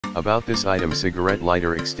About this item: cigarette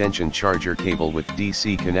lighter extension charger cable with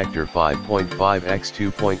DC connector 5.5x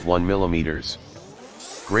 2.1mm.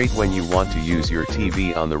 Great when you want to use your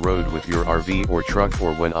TV on the road with your RV or truck,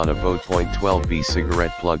 or when on a boat. 12V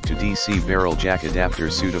cigarette plug to DC barrel jack adapter,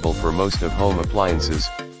 suitable for most of home appliances,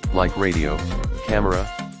 like radio, camera,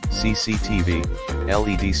 CCTV,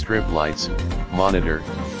 LED strip lights, monitor,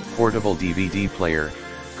 portable DVD player,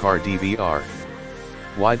 car DVR.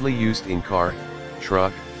 Widely used in car,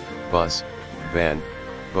 truck, bus, van,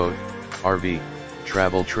 boat, RV,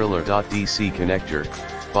 travel trailer. DC connector,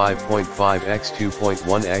 5.5x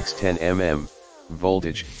 2.1x 10mm,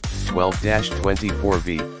 voltage,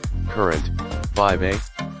 12-24V, current, 5A,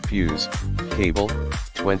 fuse, cable,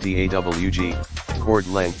 20 AWG, cord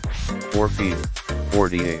length, 4 feet,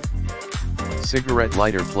 48. Cigarette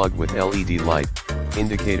lighter plug with LED light,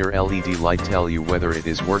 indicator. LED light tell you whether it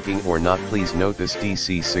is working or not. Please note this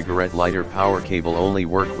DC cigarette lighter power cable only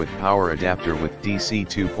work with power adapter with DC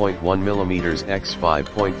 2.1mm x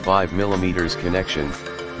 5.5mm connection,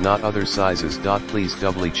 not other sizes. Please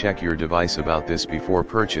doubly check your device about this before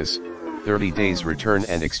purchase. 30 days return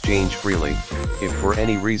and exchange freely. If for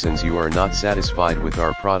any reasons you are not satisfied with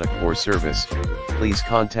our product or service, please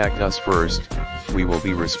contact us first. We will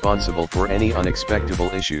be responsible for any unexpected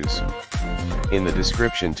issues. In the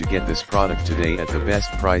description to get this product today at the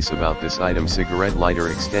best price. About this item: cigarette lighter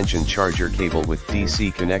extension charger cable with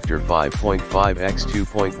DC connector 5.5x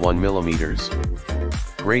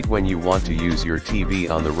 2.1mm. Great when you want to use your TV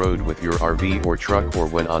on the road with your RV or truck, or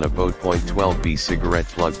when on a boat. 12V cigarette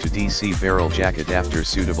plug to DC barrel jack adapter,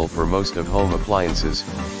 suitable for most of home appliances,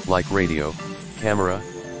 like radio, camera,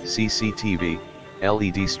 CCTV,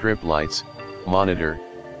 LED strip lights, monitor,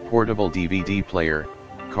 portable DVD player,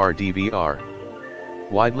 car DVR.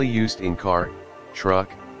 Widely used in car,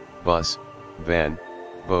 truck, bus, van,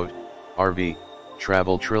 boat, RV,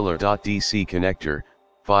 travel trailer. DC connector,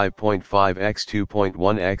 5.5x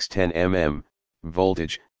 2.1x 10mm,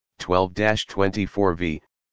 voltage, 12-24V,